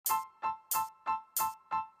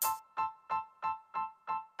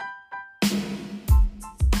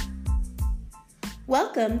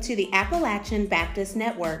Welcome to the Appalachian Baptist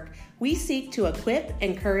Network. We seek to equip,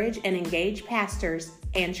 encourage, and engage pastors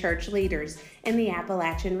and church leaders in the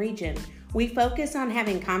Appalachian region. We focus on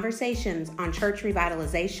having conversations on church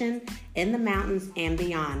revitalization in the mountains and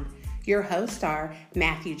beyond. Your hosts are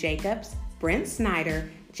Matthew Jacobs, Brent Snyder,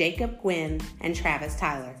 Jacob Gwynn, and Travis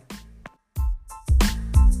Tyler.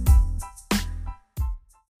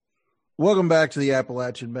 Welcome back to the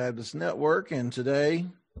Appalachian Baptist Network, and today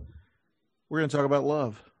we're going to talk about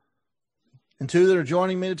love. And two that are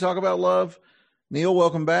joining me to talk about love, Neil,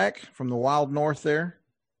 welcome back from the wild north there.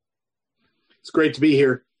 It's great to be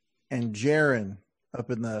here. And Jaron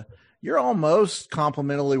up in you're almost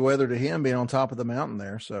complimentary weather to him being on top of the mountain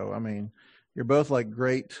there. So, I mean, you're both like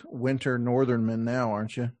great winter northern men now,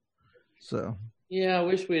 aren't you? So. Yeah, I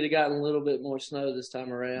wish we'd have gotten a little bit more snow this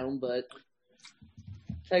time around, but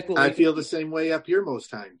I feel the same way up here most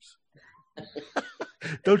times.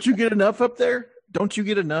 Don't you get enough up there? Don't you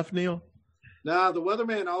get enough, Neil? No, the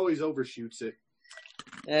weatherman always overshoots it.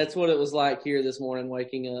 That's what it was like here this morning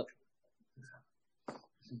waking up.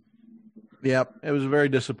 Yeah, it was very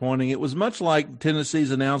disappointing. It was much like Tennessee's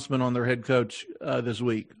announcement on their head coach this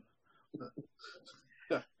week.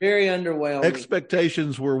 Very underwhelming.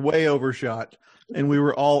 Expectations were way overshot, and we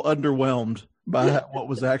were all underwhelmed by what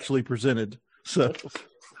was actually presented. So,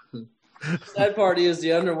 sad part is the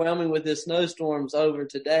underwhelming with this snowstorm's over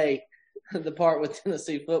today. The part with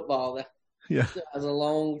Tennessee football, that has a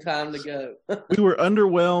long time to go. We were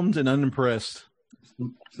underwhelmed and unimpressed.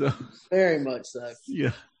 So, very much so.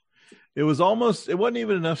 Yeah. It wasn't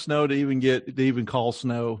even enough snow to even call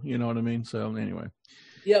snow. You know what I mean? So anyway.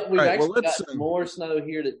 Yeah, we've actually got more snow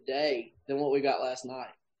here today than what we got last night.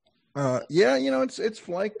 Yeah, it's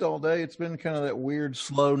flaked all day. It's been kind of that weird,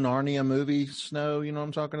 slow Narnia movie snow. You know what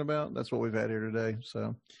I'm talking about? That's what we've had here today.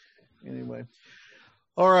 So anyway.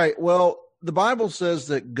 All right. Well, the Bible says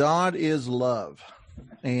that God is love.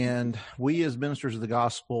 And we as ministers of the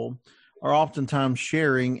gospel are oftentimes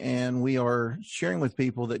sharing with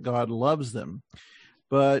people that God loves them.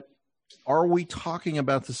 But are we talking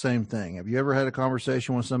about the same thing? Have you ever had a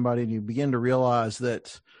conversation with somebody and you begin to realize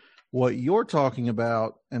that what you're talking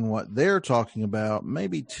about and what they're talking about may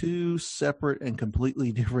be two separate and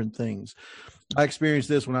completely different things? I experienced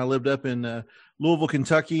this when I lived up in Louisville,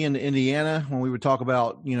 Kentucky, and Indiana, when we would talk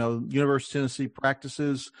about, University of Tennessee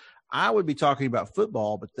practices. I would be talking about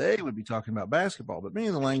football, but they would be talking about basketball, but many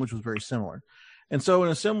of the language was very similar. And so in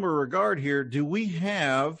a similar regard here, do we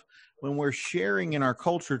have, when we're sharing in our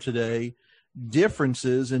culture today,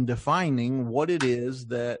 differences in defining what it is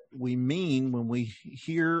that we mean when we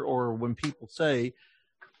hear or when people say,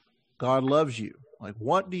 God loves you? Like,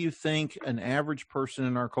 what do you think an average person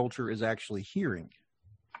in our culture is actually hearing?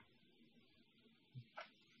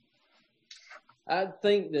 I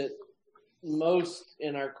think that most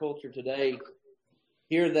in our culture today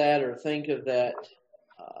hear that or think of that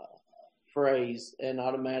phrase and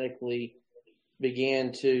automatically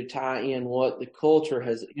began to tie in what the culture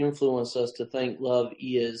has influenced us to think love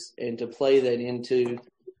is and to play that into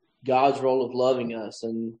God's role of loving us.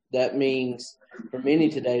 And that means for many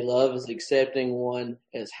today, love is accepting one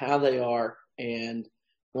as how they are and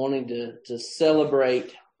wanting to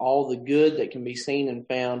celebrate all the good that can be seen and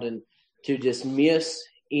found and to dismiss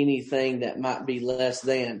anything that might be less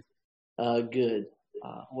than good.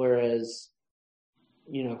 Whereas,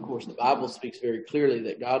 of course, the Bible speaks very clearly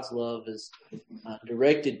that God's love is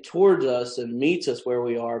directed towards us and meets us where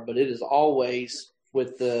we are, but it is always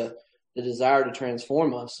with the desire to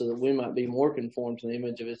transform us so that we might be more conformed to the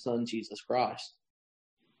image of His Son, Jesus Christ.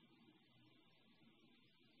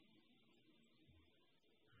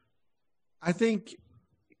 I think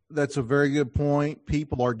that's a very good point.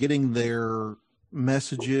 People are getting their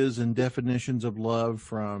messages and definitions of love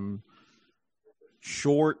from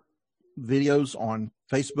short videos on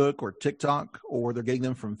Facebook or TikTok, or they're getting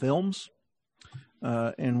them from films,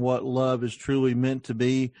 and what love is truly meant to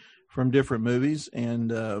be from different movies.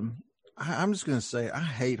 And I'm just going to say, I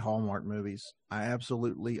hate Hallmark movies. I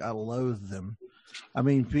loathe them. I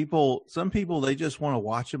mean, some people, they just want to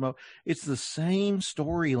watch them. It's the same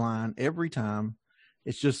storyline every time.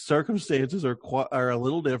 It's just circumstances are a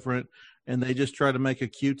little different, and they just try to make a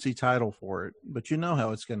cutesy title for it. But you know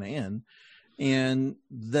how it's going to end. And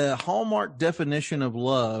the Hallmark definition of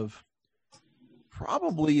love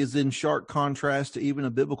probably is in sharp contrast to even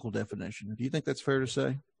a biblical definition. Do you think that's fair to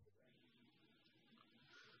say?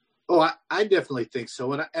 Oh, I definitely think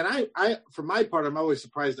so. And I, for my part, I'm always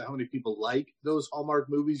surprised at how many people like those Hallmark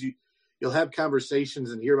movies. You'll have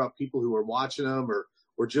conversations and hear about people who are watching them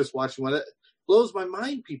or just watching one. It blows my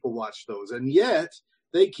mind people watch those, and yet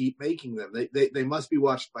they keep making them. They must be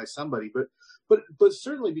watched by somebody. But but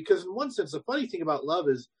certainly, because in one sense, the funny thing about love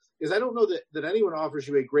is I don't know that anyone offers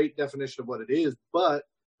you a great definition of what it is, but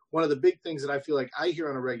one of the big things that I feel like I hear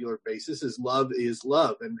on a regular basis is love.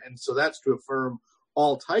 And so that's to affirm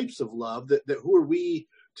all types of love, that who are we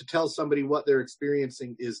to tell somebody what they're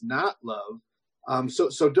experiencing is not love.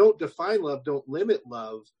 So don't define love, don't limit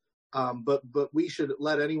love. But we should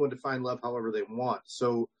let anyone define love however they want.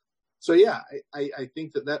 So yeah, I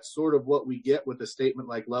think that's sort of what we get with a statement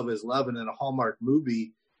like love is love. And in a Hallmark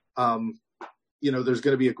movie, there's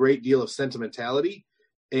going to be a great deal of sentimentality,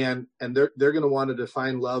 and they're going to want to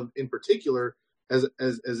define love in particular as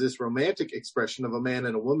this romantic expression of a man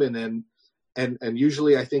and a woman. And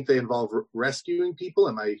usually I think they involve rescuing people.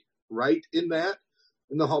 Am I right in that,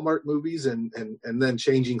 in the Hallmark movies, and then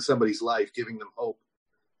changing somebody's life, giving them hope?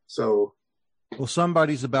 So, well,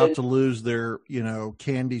 somebody's about to lose their,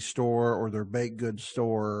 candy store or their baked goods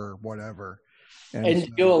store or whatever. And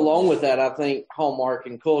to go along with that, I think Hallmark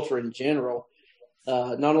and culture in general,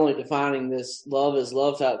 not only defining this love is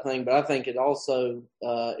love type thing, but I think it also,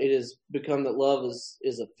 it has become that love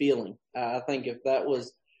is a feeling. I think if that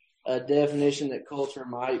was a definition that culture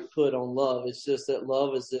might put on love, it's just that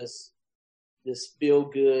love is this feel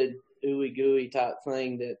good, ooey gooey type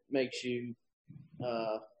thing that makes you,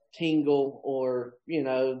 tingle, or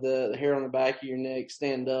the hair on the back of your neck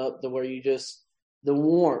stand up, to where you just, the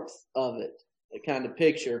warmth of it, the kind of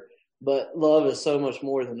picture. But love is so much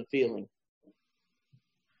more than a feeling.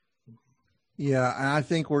 Yeah, and I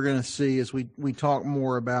think we're going to see, as we talk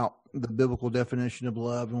more about the biblical definition of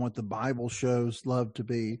love and what the Bible shows love to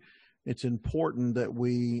be, it's important that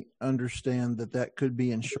we understand that could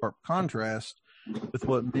be in sharp contrast with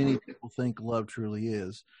what many people think love truly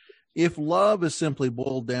is. If love is simply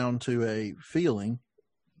boiled down to a feeling,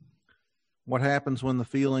 what happens when the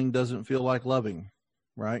feeling doesn't feel like loving,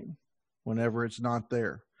 right? Whenever it's not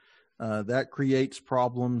there. That creates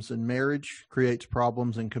problems in marriage, creates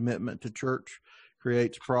problems in commitment to church,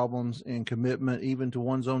 creates problems in commitment even to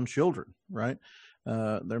one's own children, right?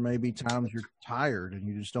 There may be times you're tired and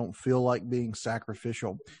you just don't feel like being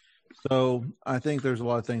sacrificial. So I think there's a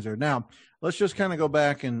lot of things there. Now, let's just kind of go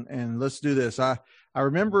back and let's do this. I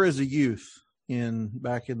remember as a youth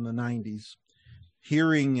back in the 90s,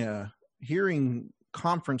 hearing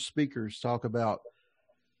conference speakers talk about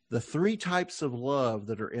the 3 types of love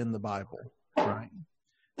that are in the Bible, right?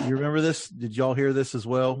 You remember this? Did y'all hear this as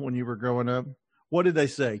well when you were growing up? What did they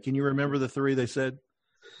say? Can you remember the 3 they said?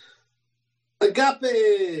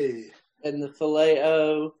 Agape! And the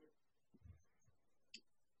phileo.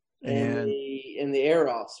 And the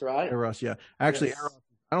eros, right? Eros, yeah. Actually, yes. Eros,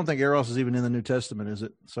 I don't think eros is even in the New Testament, is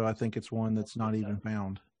it? So I think it's one that's not even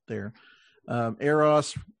found there.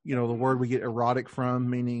 Eros, the word we get erotic from,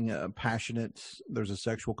 meaning passionate. There's a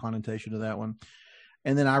sexual connotation to that one.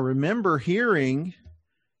 And then I remember hearing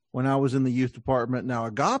when I was in the youth department, now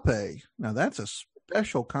agape, now that's a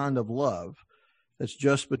special kind of love that's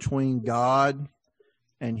just between God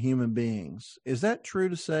and human beings. Is that true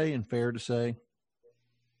to say and fair to say?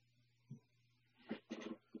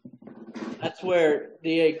 That's where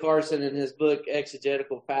D.A. Carson in his book,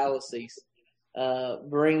 Exegetical Fallacies,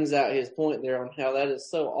 brings out his point there on how that has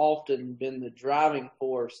so often been the driving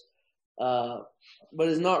force, but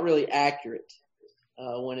is not really accurate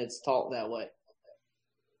when it's taught that way.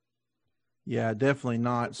 Yeah, definitely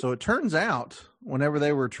not. So it turns out whenever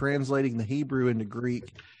they were translating the Hebrew into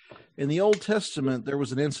Greek, in the Old Testament, there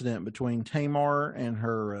was an incident between Tamar and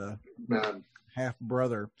her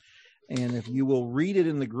half-brother. And if you will read it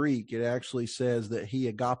in the Greek, it actually says that he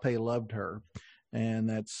agape loved her. And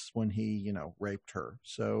that's when he, raped her.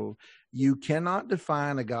 So you cannot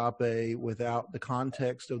define agape without the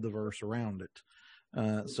context of the verse around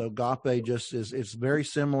it. So agape just it's very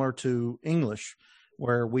similar to English,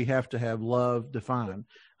 where we have to have love defined.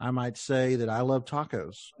 I might say that I love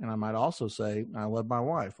tacos, and I might also say I love my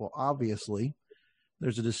wife. Well, obviously,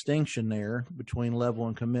 there's a distinction there between level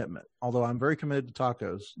and commitment. Although I'm very committed to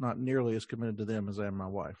tacos, not nearly as committed to them as I am my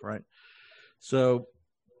wife, right? So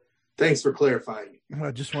thanks for clarifying. I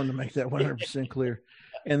just wanted to make that 100% clear.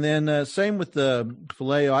 And then same with the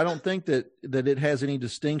phileo. I don't think that it has any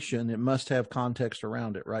distinction. It must have context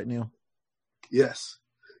around it, right, Neil? Yes.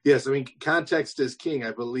 Yes, I mean, context is king. I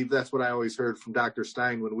believe that's what I always heard from Dr.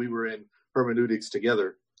 Stein when we were in hermeneutics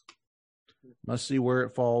together. Must see where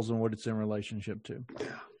it falls and what it's in relationship to. Yeah.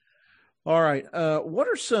 All right. What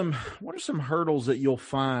are some hurdles that you'll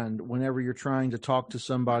find whenever you're trying to talk to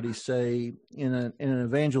somebody, say in an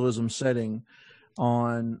evangelism setting,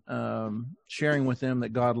 on sharing with them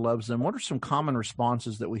that God loves them? What are some common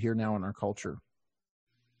responses that we hear now in our culture?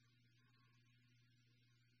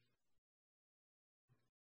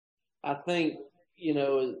 I think,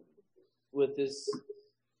 with this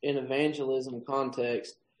in evangelism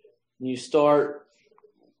context, you start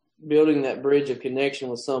building that bridge of connection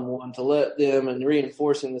with someone to let them and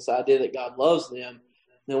reinforcing this idea that God loves them,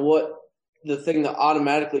 then the thing that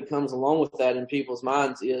automatically comes along with that in people's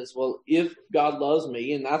minds is, well, if God loves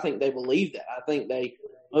me, and I think they believe that, I think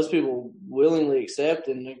most people willingly accept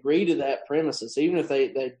and agree to that premises, even if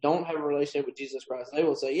they don't have a relationship with Jesus Christ, they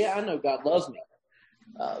will say, yeah, I know God loves me.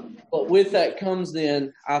 But with that comes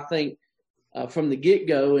then, I think, from the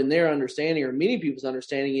get-go, and their understanding, or many people's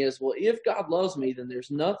understanding, is, well, if God loves me, then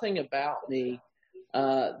there's nothing about me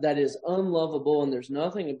that is unlovable, and there's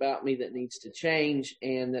nothing about me that needs to change,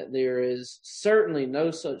 and that there is certainly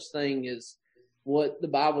no such thing as what the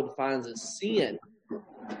Bible defines as sin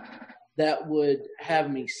that would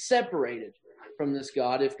have me separated from this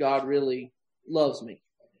God if God really loves me.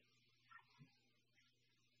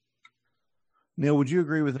 Neil, would you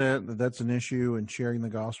agree with that that's an issue in sharing the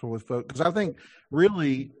gospel with folks? Because I think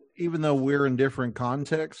really, even though we're in different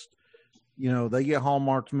contexts, they get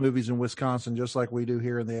Hallmark movies in Wisconsin just like we do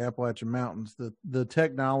here in the Appalachian Mountains. The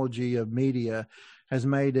technology of media has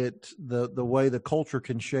made it the way the culture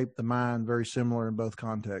can shape the mind very similar in both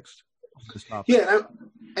contexts. Yeah,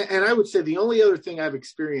 and I would say the only other thing I've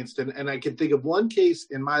experienced, and I can think of one case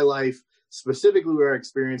in my life specifically where I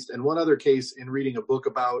experienced, and one other case in reading a book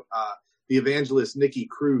about the evangelist Nicky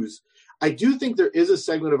Cruz. I do think there is a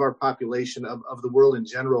segment of our population of the world in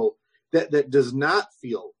general that does not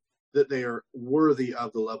feel that they are worthy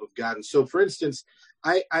of the love of God. And so, for instance,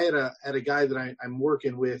 I had a guy that I'm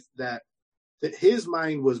working with that his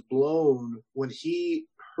mind was blown when he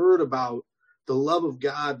heard about the love of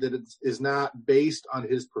God that is not based on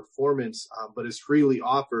his performance, but is freely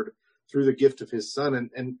offered through the gift of his son.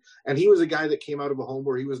 And he was a guy that came out of a home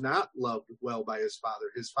where he was not loved well by his father.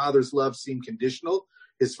 His father's love seemed conditional.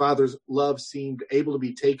 His father's love seemed able to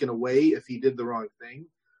be taken away if he did the wrong thing.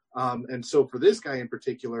 And so for this guy in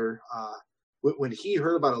particular, when he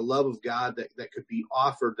heard about a love of God that could be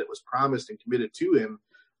offered, that was promised and committed to him,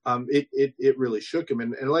 it really shook him.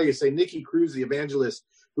 And like I say, Nicky Cruz, the evangelist,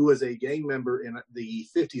 who was a gang member in the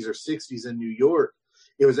 50s or 60s in New York,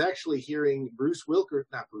 it was actually hearing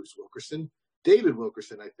David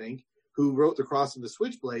Wilkerson, I think, who wrote The Cross and the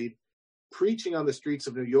Switchblade, preaching on the streets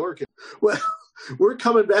of New York. And, well, we're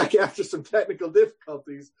coming back after some technical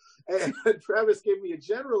difficulties, and Travis gave me a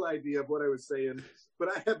general idea of what I was saying, but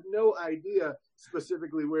I have no idea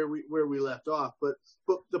specifically where we left off. But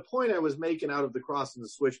the point I was making out of The Cross and the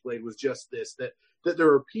Switchblade was just this, that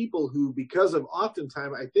there are people who, because of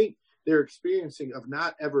oftentimes, I think, they're experiencing of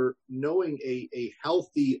not ever knowing a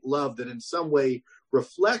healthy love that in some way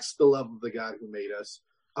reflects the love of the God who made us,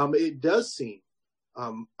 it does seem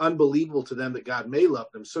unbelievable to them that God may love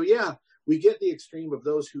them. So yeah, we get the extreme of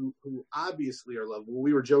those who obviously are lovable.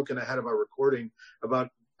 We were joking ahead of our recording about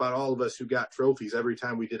all of us who got trophies every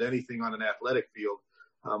time we did anything on an athletic field,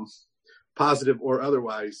 positive or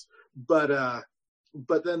otherwise.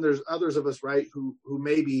 But then there's others of us, right, who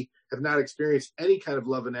maybe have not experienced any kind of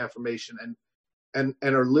love and affirmation and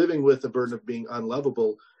are living with the burden of being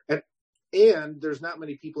unlovable. And there's not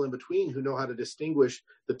many people in between who know how to distinguish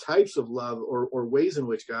the types of love or ways in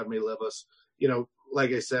which God may love us,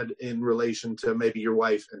 like I said, in relation to maybe your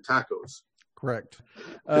wife and tacos. Correct.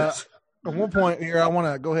 At one point here, I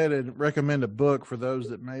want to go ahead and recommend a book for those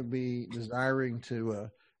that may be desiring to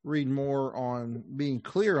read more on being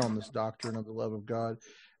clear on this doctrine of the love of God.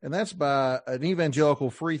 And that's by an evangelical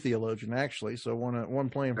free theologian, actually. So one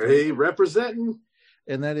playing. Hey, representing.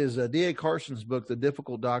 And that is D.A. Carson's book, The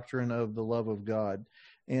Difficult Doctrine of the Love of God.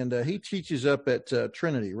 And he teaches up at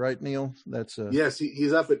Trinity, right, Neil? That's Yes,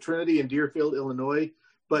 he's up at Trinity in Deerfield, Illinois.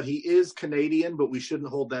 But he is Canadian, but we shouldn't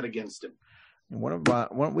hold that against him. And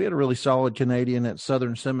we had a really solid Canadian at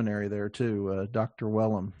Southern Seminary there too, Dr.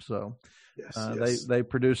 Wellham. So yes. They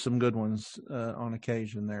produce some good ones on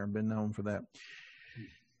occasion there and been known for that.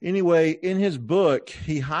 Anyway, in his book,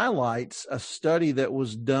 he highlights a study that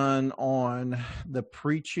was done on the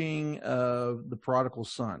preaching of the prodigal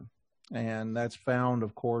son. And that's found,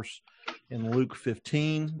 of course, in Luke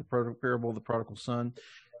 15, the parable of the prodigal son.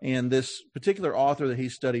 And this particular author that he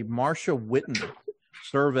studied, Marcia Whitten,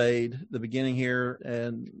 surveyed the beginning here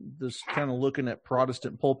and just kind of looking at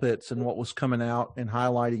Protestant pulpits and what was coming out and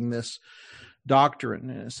highlighting this doctrine.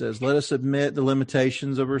 And it says, let us admit the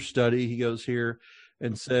limitations of her study. He goes here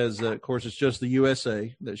and says, of course, it's just the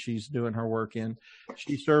USA that she's doing her work in.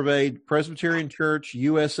 She surveyed Presbyterian Church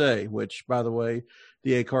USA, which, by the way,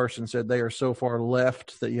 D.A. Carson said they are so far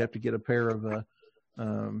left that you have to get a pair of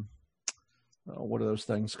what are those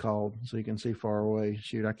things called so you can see far away?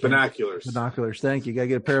 Shoot, I can't. Binoculars. Thank you. Got to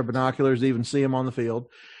get a pair of binoculars to even see them on the field.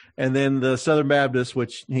 And then the Southern Baptist,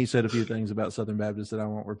 which he said a few things about Southern Baptist that I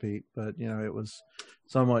won't repeat, but it was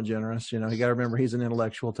somewhat generous. You got to remember he's an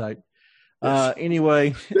intellectual type.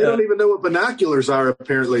 Anyway, they don't even know what binoculars are,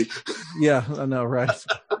 apparently. Yeah, I know, right?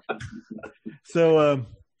 So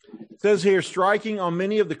it says here, striking on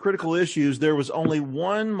many of the critical issues, there was only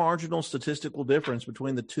one marginal statistical difference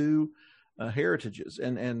between the two heritages.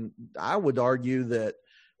 And I would argue that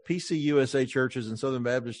PCUSA churches and Southern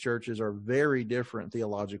Baptist churches are very different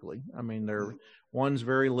theologically. I mean, one's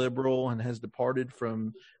very liberal and has departed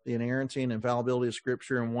from the inerrancy and infallibility of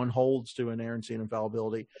Scripture, and one holds to inerrancy and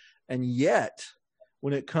infallibility. And yet,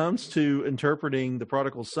 when it comes to interpreting the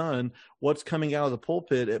prodigal son, what's coming out of the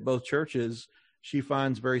pulpit at both churches, she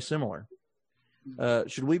finds very similar.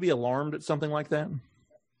 Should we be alarmed at something like that?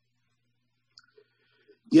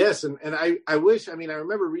 Yes, and I wish, I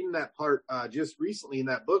remember reading that part just recently in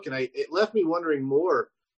that book, and it left me wondering more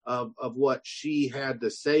of what she had to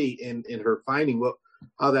say in her finding,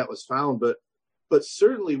 how that was found. But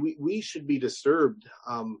certainly we should be disturbed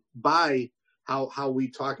by how we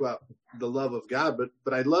talk about the love of God.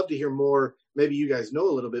 But I'd love to hear more. Maybe you guys know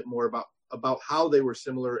a little bit more about how they were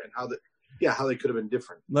similar and how they could have been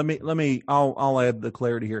different. I'll add the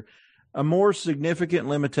clarity here. A more significant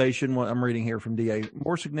limitation, what I'm reading here from DA,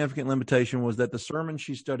 more significant limitation was that the sermons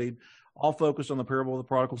she studied all focused on the parable of the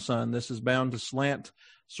prodigal son. This is bound to slant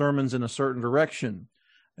sermons in a certain direction.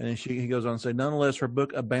 And he goes on to say, nonetheless, her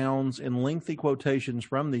book abounds in lengthy quotations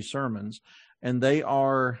from these sermons, and they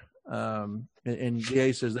are, and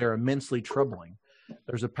DA says they're immensely troubling.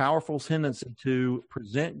 There's a powerful tendency to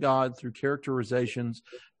present God through characterizations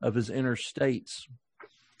of his inner states,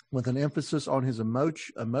 with an emphasis on his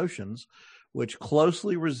emotions, which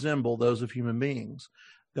closely resemble those of human beings.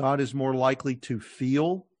 God is more likely to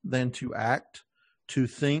feel than to act, to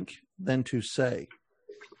think than to say.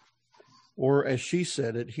 Or as she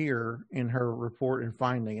said it here in her report and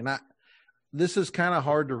finding. And this is kind of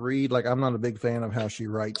hard to read. Like, I'm not a big fan of how she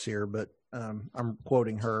writes here, but I'm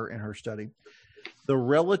quoting her in her study. The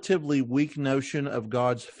relatively weak notion of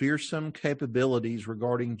God's fearsome capabilities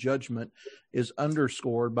regarding judgment is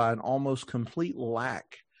underscored by an almost complete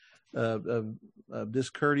lack of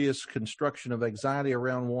discourteous construction of anxiety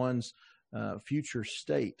around one's future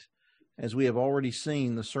state. As we have already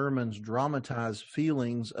seen, the sermons dramatize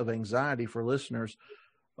feelings of anxiety for listeners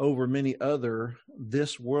over many other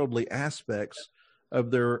this-worldly aspects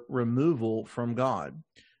of their removal from God,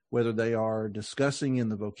 whether they are discussing in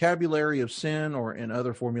the vocabulary of sin or in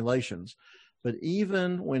other formulations. But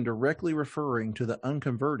even when directly referring to the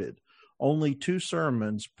unconverted, only two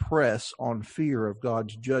sermons press on fear of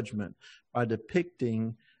God's judgment by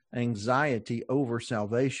depicting anxiety over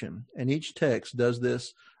salvation. And each text does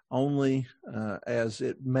this only as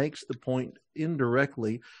it makes the point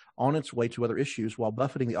indirectly on its way to other issues while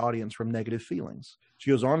buffeting the audience from negative feelings.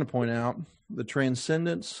 She goes on to point out the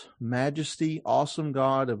transcendence, majesty, awesome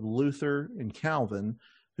God of Luther and Calvin,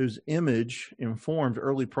 whose image informed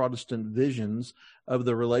early Protestant visions of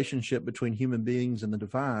the relationship between human beings and the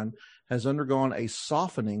divine, has undergone a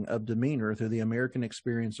softening of demeanor through the American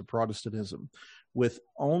experience of Protestantism. With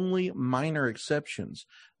only minor exceptions,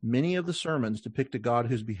 many of the sermons depict a God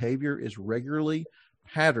whose behavior is regularly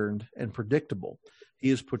patterned and predictable. He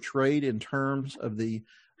is portrayed in terms of the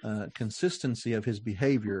consistency of his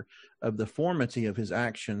behavior, of the formity of his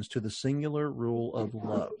actions to the singular rule of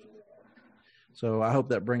love. So I hope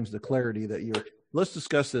that brings the clarity that you're. Let's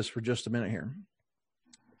discuss this for just a minute here.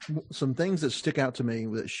 Some things that stick out to me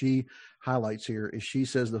that she highlights here is she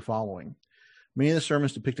says the following. Many of the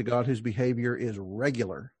sermons depict a God whose behavior is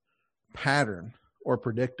regular, pattern, or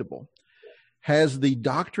predictable. Has the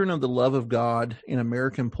doctrine of the love of God in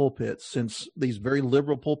American pulpits, since these very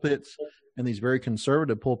liberal pulpits and these very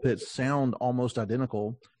conservative pulpits sound almost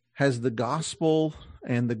identical, has the gospel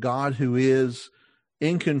and the God who is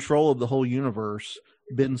in control of the whole universe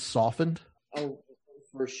been softened? Oh,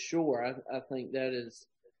 for sure. I think that is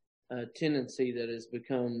a tendency that has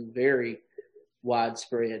become very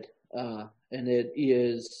widespread. And it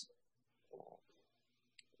is,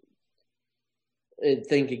 I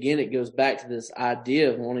think, again, it goes back to this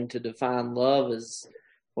idea of wanting to define love as,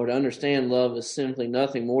 or to understand love as simply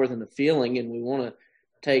nothing more than a feeling. And we want to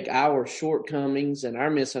take our shortcomings and our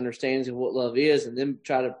misunderstandings of what love is and then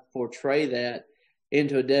try to portray that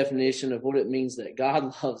into a definition of what it means that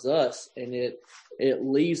God loves us. And it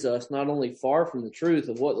leaves us not only far from the truth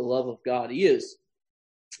of what the love of God is,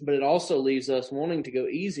 but it also leaves us wanting to go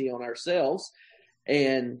easy on ourselves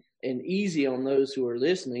and easy on those who are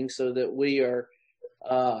listening, so that we are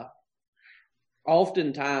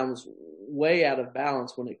oftentimes way out of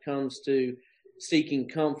balance when it comes to seeking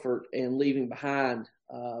comfort and leaving behind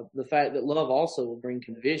the fact that love also will bring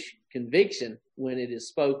conviction when it is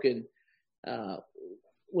spoken,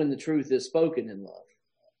 when the truth is spoken in love.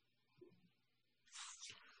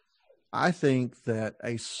 I think that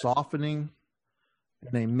a softening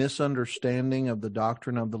and a misunderstanding of the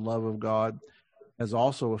doctrine of the love of God has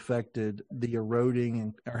also affected the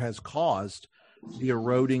eroding, or has caused the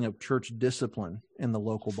eroding of church discipline in the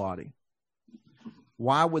local body.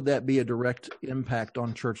 Why would that be a direct impact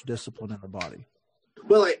on church discipline in the body?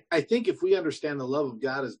 Well, I think if we understand the love of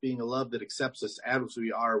God as being a love that accepts us as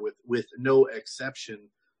we are with no exception,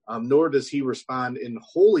 nor does he respond in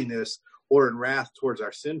holiness or in wrath towards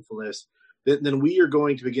our sinfulness, then we are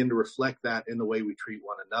going to begin to reflect that in the way we treat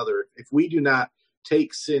one another. If we do not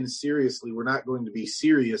take sin seriously, we're not going to be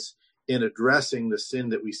serious in addressing the sin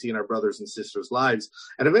that we see in our brothers and sisters' lives.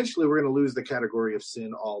 And eventually we're going to lose the category of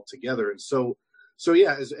sin altogether. And so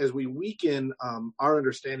yeah, as we weaken our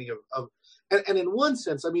understanding of and in one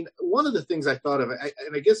sense, I mean, one of the things I thought of,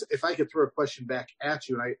 and I guess if I could throw a question back at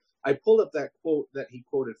you, and I pulled up that quote that he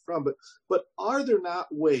quoted from, but are there not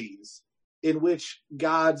ways in which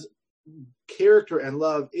God's character and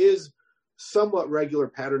love is somewhat regular,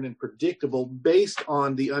 pattern, and predictable based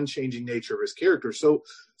on the unchanging nature of his character? So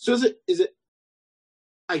is it,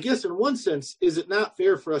 I guess in one sense, is it not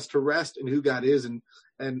fair for us to rest in who God is and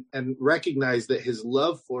recognize that his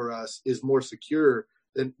love for us is more secure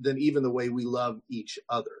than even the way we love each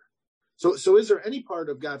other? So is there any part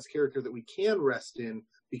of God's character that we can rest in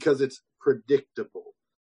because it's predictable?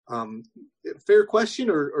 Fair question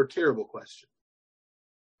or terrible question?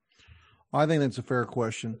 I think that's a fair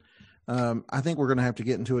question. I think we're going to have to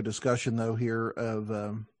get into a discussion, though, here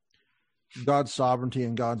of God's sovereignty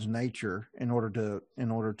and God's nature in order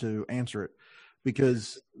to answer it,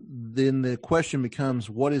 because then the question becomes,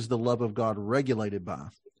 what is the love of God regulated by?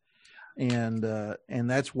 And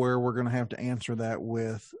that's where we're going to have to answer that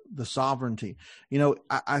with the sovereignty. You know,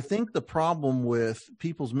 I think the problem with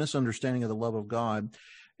people's misunderstanding of the love of God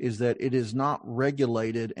is that it is not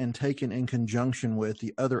regulated and taken in conjunction with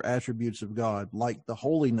the other attributes of God, like the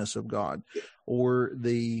holiness of God or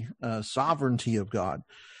the sovereignty of God.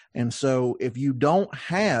 And so if you don't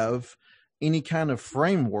have any kind of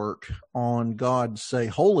framework on God's, say,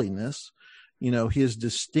 holiness, you know, his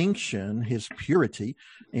distinction, his purity,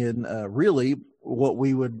 and really what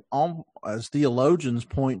we would, as theologians,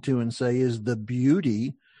 point to and say is the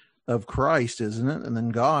beauty of Christ, isn't it? And then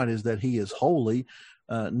God is that he is holy.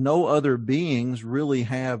 No other beings really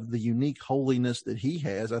have the unique holiness that he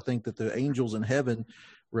has. I think that the angels in heaven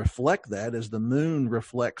reflect that, as the moon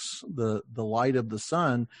reflects the light of the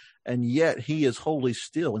sun, and yet he is holy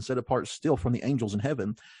still and set apart still from the angels in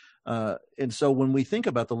heaven. And so when we think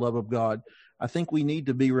about the love of God, I think we need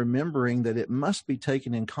to be remembering that it must be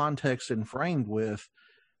taken in context and framed with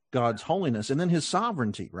God's holiness and then his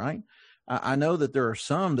sovereignty, right? I know that there are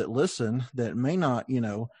some that listen that may not, you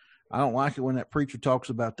know, I don't like it when that preacher talks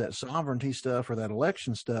about that sovereignty stuff or that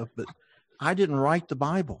election stuff, but I didn't write the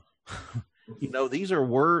Bible. You know, these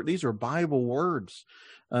are Bible words.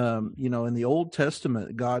 You know, in the Old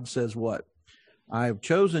Testament, God says what? I have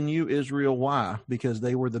chosen you, Israel. Why? Because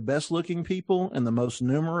they were the best looking people and the most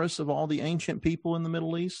numerous of all the ancient people in the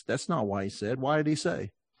Middle East. That's not why he said. Why did he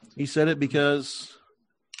say? He said it because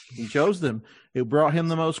he chose them. It brought him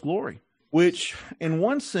the most glory, which in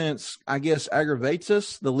one sense, I guess, aggravates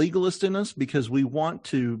us, the legalist in us, because we want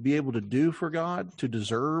to be able to do for God, to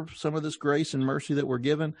deserve some of this grace and mercy that we're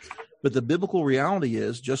given. But the biblical reality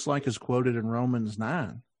is, just like is quoted in Romans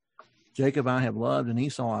 9, Jacob I have loved and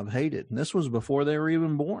Esau I've hated. And this was before they were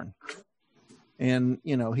even born. And,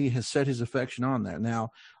 you know, he has set his affection on that.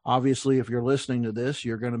 Now, obviously, if you're listening to this,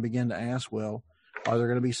 you're going to begin to ask, well, are there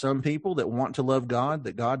going to be some people that want to love God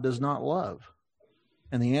that God does not love?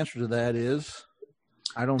 And the answer to that is,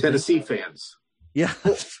 I don't Tennessee fans. Yeah. I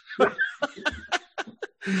was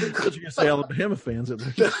going to say Alabama fans.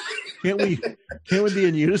 Can't we be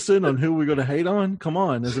in unison on who we're going to hate on? Come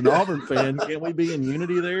on, as an Auburn fan, can't we be in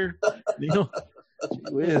unity there? You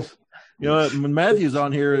know, when Matthew's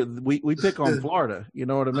on here, we pick on Florida. You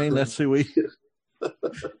know what I mean? That's who we.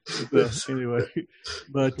 Anyway,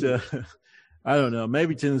 but I don't know.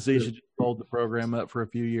 Maybe Tennessee should just hold the program up for a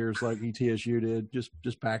few years, like ETSU did.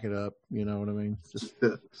 Just pack it up. You know what I mean? Just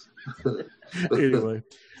anyway.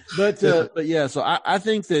 But yeah. So I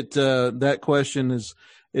think that that question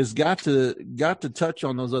is got to touch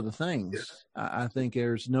on those other things. I think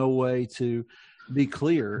there's no way to be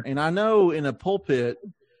clear. And I know in a pulpit,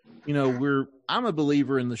 you know, I'm a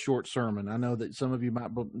believer in the short sermon. I know that some of you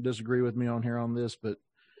might disagree with me on this, but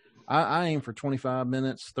I aim for 25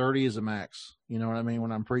 minutes, 30 is a max. You know what I mean?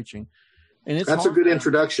 When I'm preaching. And that's a good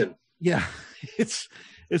introduction. Yeah. It's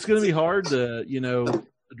going to be hard to,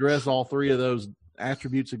 address all three of those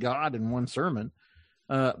attributes of God in one sermon.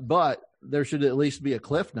 But there should at least be a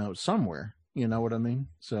cliff note somewhere. You know what I mean?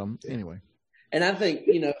 So anyway. And I think,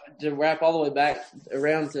 to wrap all the way back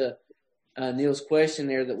around to Neil's question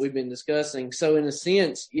there that we've been discussing. So in a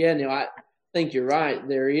sense, Neil, I think you're right.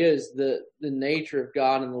 There is the nature of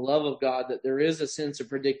God and the love of God, that there is a sense of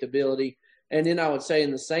predictability. And then I would say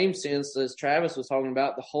in the same sense as Travis was talking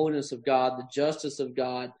about, the holiness of God, the justice of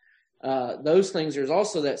God, those things, there's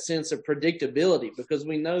also that sense of predictability, because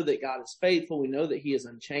we know that God is faithful. We know that he is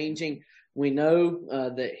unchanging. We know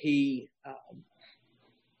that he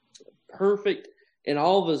perfect in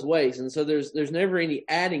all of his ways. And so there's never any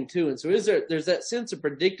adding to. And so there's that sense of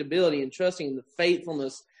predictability and trusting in the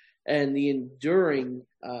faithfulness and the enduring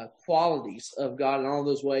qualities of God in all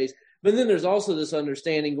those ways. But then there's also this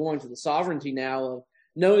understanding, going to the sovereignty now, of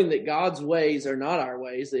knowing that God's ways are not our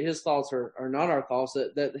ways, that his thoughts are not our thoughts,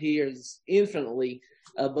 that he is infinitely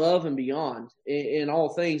above and beyond in all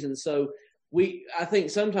things. And so I think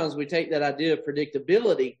sometimes we take that idea of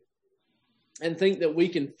predictability and think that we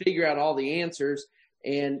can figure out all the answers,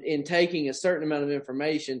 and in taking a certain amount of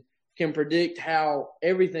information can predict how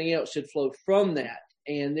everything else should flow from that.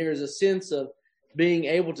 And there's a sense of being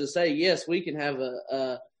able to say, yes, we can have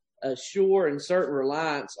a sure and certain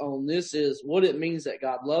reliance on this is what it means that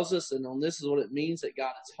God loves us, and on this is what it means that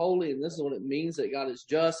God is holy, and this is what it means that God is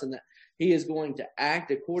just, and that he is going to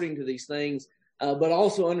act according to these things, but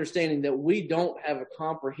also understanding that we don't have a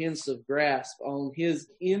comprehensive grasp on his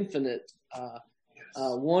infinite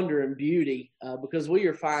wonder and beauty, because we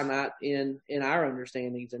are finite in our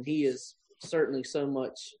understandings, and he is certainly so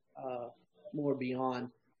much more beyond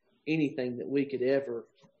anything that we could ever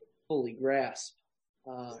fully grasp.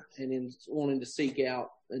 And in wanting to seek out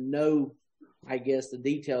and know, I guess, the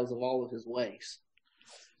details of all of his ways.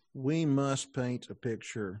 We must paint a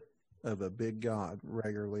picture of a big God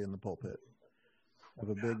regularly in the pulpit, of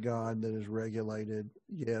a big God that is regulated,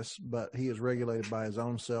 yes, but he is regulated by his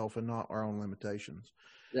own self and not our own limitations.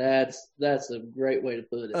 That's a great way to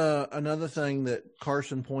put it. Another thing that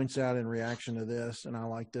Carson points out in reaction to this, and I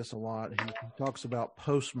like this a lot, he talks about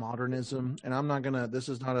postmodernism, and this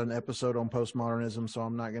is not an episode on postmodernism, so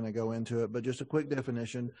I'm not going to go into it, but just a quick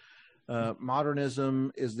definition.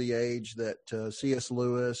 Modernism is the age that C.S.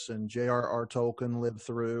 Lewis and J.R.R. Tolkien lived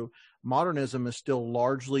through. Modernism is still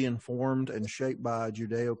largely informed and shaped by a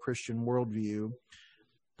Judeo-Christian worldview.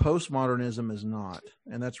 Postmodernism is not,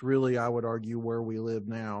 and that's really, I would argue, where we live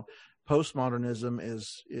now. Postmodernism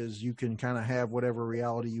is you can kind of have whatever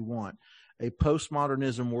reality you want. A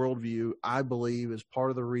postmodernism worldview, I believe, is part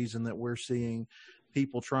of the reason that we're seeing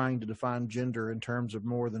people trying to define gender in terms of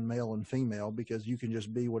more than male and female, because you can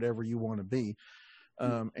just be whatever you want to be.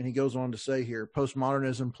 And he goes on to say here,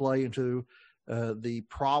 postmodernism play into the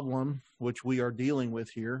problem which we are dealing with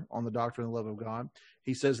here on the doctrine and love of God.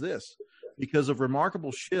 He says this: because of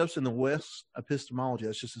remarkable shifts in the West's epistemology,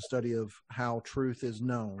 that's just a study of how truth is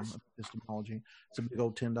known, epistemology. It's a big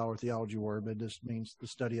old $10 theology word, but it just means the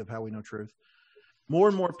study of how we know truth. More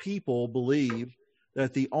and more people believe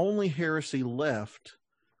that the only heresy left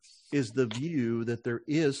is the view that there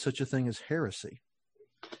is such a thing as heresy.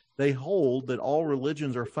 They hold that all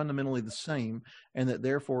religions are fundamentally the same, and that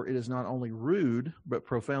therefore it is not only rude, but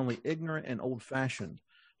profoundly ignorant and old-fashioned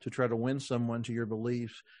to try to win someone to your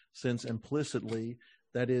beliefs, since implicitly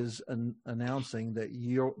that is announcing that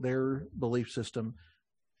their belief system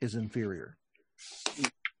is inferior.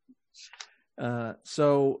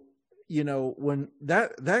 So, when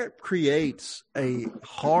that creates a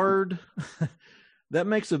hard, that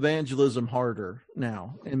makes evangelism harder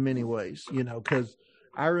now in many ways, because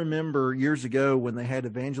I remember years ago when they had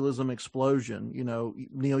Evangelism Explosion,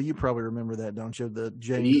 Neil, you probably remember that, don't you? The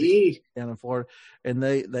James down in Florida. And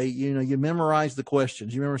they you memorize the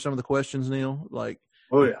questions. You remember some of the questions, Neil? Like,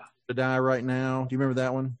 oh yeah, to die right now. Do you remember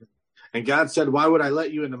that one? And God said, "Why would I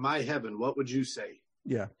let you into my heaven?" What would you say?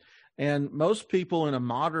 Yeah. And most people in a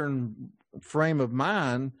modern frame of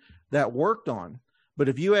mind, that worked on. But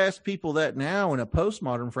if you ask people that now in a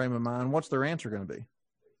postmodern frame of mind, what's their answer going to be?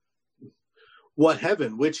 What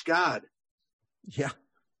heaven? Which God? Yeah.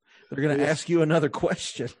 They're going to ask you another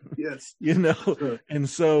question. Yes. And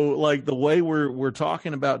so like the way we're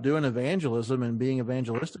talking about doing evangelism and being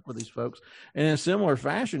evangelistic with these folks, and in a similar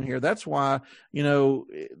fashion here, that's why,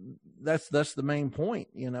 that's the main point.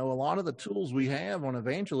 A lot of the tools we have on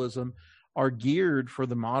evangelism are geared for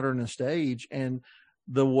the modernist age. And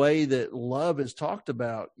the way that love is talked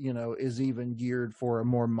about, is even geared for a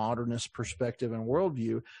more modernist perspective and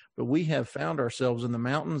worldview. But we have found ourselves in the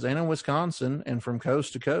mountains and in Wisconsin and from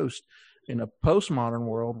coast to coast in a postmodern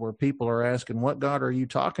world where people are asking, what God are you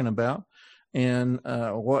talking about? And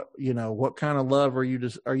what kind of love are you?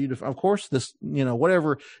 Of course, this,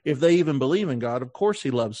 whatever, if they even believe in God, of course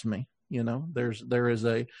he loves me. There is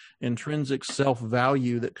a intrinsic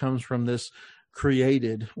self-value that comes from this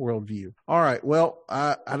created worldview. All right. Well,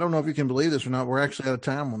 I don't know if you can believe this or not. We're actually out of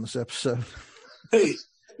time on this episode. Hey.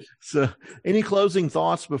 So any closing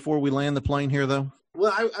thoughts before we land the plane here, though?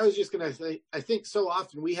 Well, I was just going to say, I think so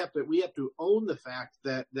often we have to own the fact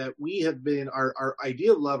that we have been, our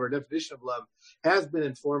idea of love, our definition of love has been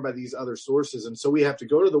informed by these other sources. And so we have to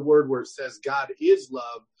go to the word where it says God is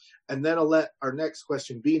love. And then I'll let our next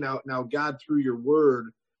question be now God, through your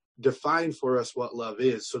word, define for us what love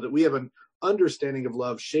is, so that we have an understanding of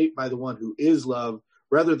love shaped by the one who is love,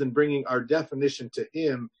 rather than bringing our definition to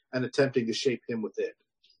him and attempting to shape him with it.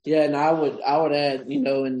 Yeah, and I would add,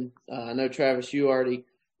 and I know, Travis, you already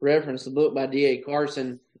referenced the book by D.A.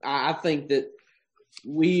 Carson. I think that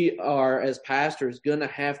we are, as pastors, going to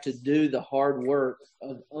have to do the hard work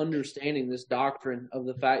of understanding this doctrine of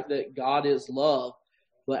the fact that God is love,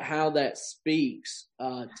 but how that speaks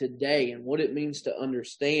today and what it means to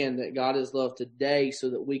understand that God is love today, so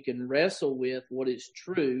that we can wrestle with what is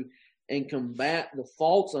true and combat the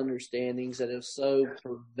false understandings that have so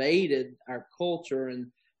pervaded our culture and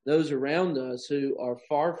those around us who are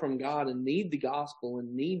far from God and need the gospel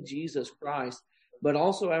and need Jesus Christ, but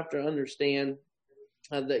also have to understand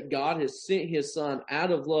that God has sent his son out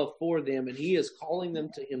of love for them, and he is calling them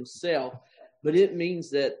to himself. But it means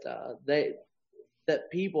that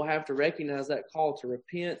that people have to recognize that call to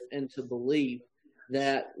repent and to believe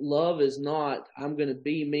that love is not, I'm going to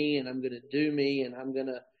be me and I'm going to do me and I'm going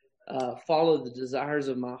to follow the desires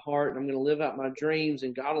of my heart and I'm going to live out my dreams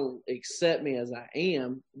and God will accept me as I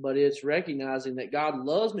am. But it's recognizing that God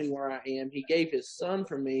loves me where I am. He gave his son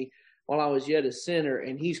for me while I was yet a sinner,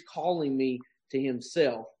 and he's calling me to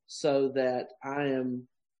himself, so that I am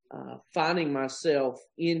finding myself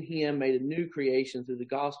in him, made a new creation through the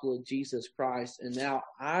gospel of Jesus Christ. And now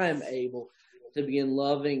I am able to begin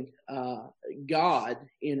loving God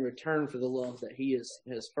in return for the love that he has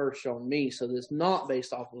first shown me. So this is not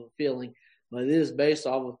based off of a feeling, but it is based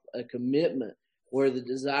off of a commitment where the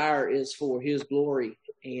desire is for his glory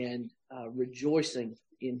and rejoicing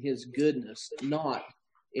in his goodness, not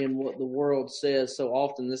in what the world says so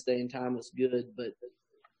often this day and time is good, but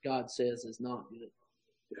God says is not good.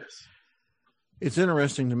 Yes. It's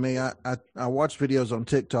interesting to me. I watch videos on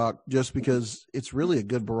TikTok just because it's really a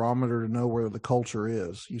good barometer to know where the culture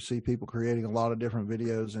is. You see people creating a lot of different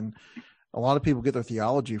videos, and a lot of people get their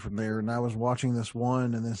theology from there. And I was watching this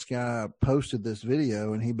one, and this guy posted this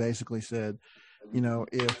video, and he basically said,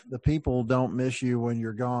 if the people don't miss you when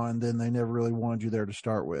you're gone, then they never really wanted you there to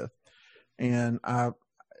start with. And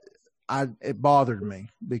it bothered me,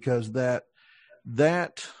 because that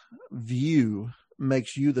view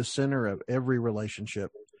makes you the center of every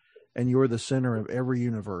relationship, and you're the center of every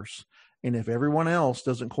universe. And if everyone else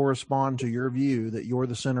doesn't correspond to your view that you're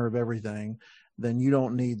the center of everything, then you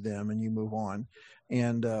don't need them and you move on.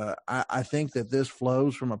 And I think that this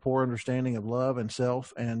flows from a poor understanding of love and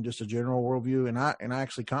self and just a general worldview. And I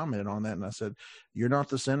actually commented on that, and I said, you're not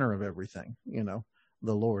the center of everything. The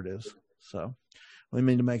Lord is. So we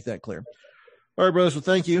mean to make that clear. All right, brothers. Well,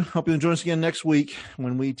 thank you. Hope you'll join us again next week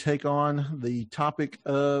when we take on the topic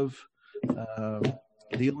of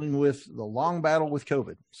dealing with the long battle with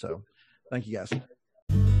COVID. So thank you, guys.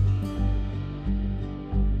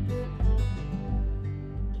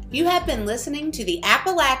 You have been listening to the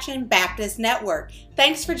Appalachian Baptist Network.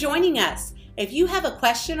 Thanks for joining us. If you have a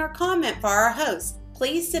question or comment for our host,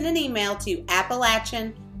 please send an email to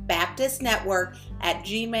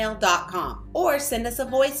appalachianbaptistnetwork@gmail.com or send us a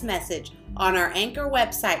voice message on our Anchor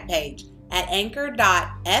website page at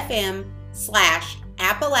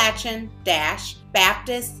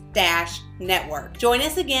anchor.fm/Appalachian-Baptist-Network. Join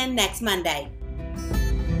us again next Monday.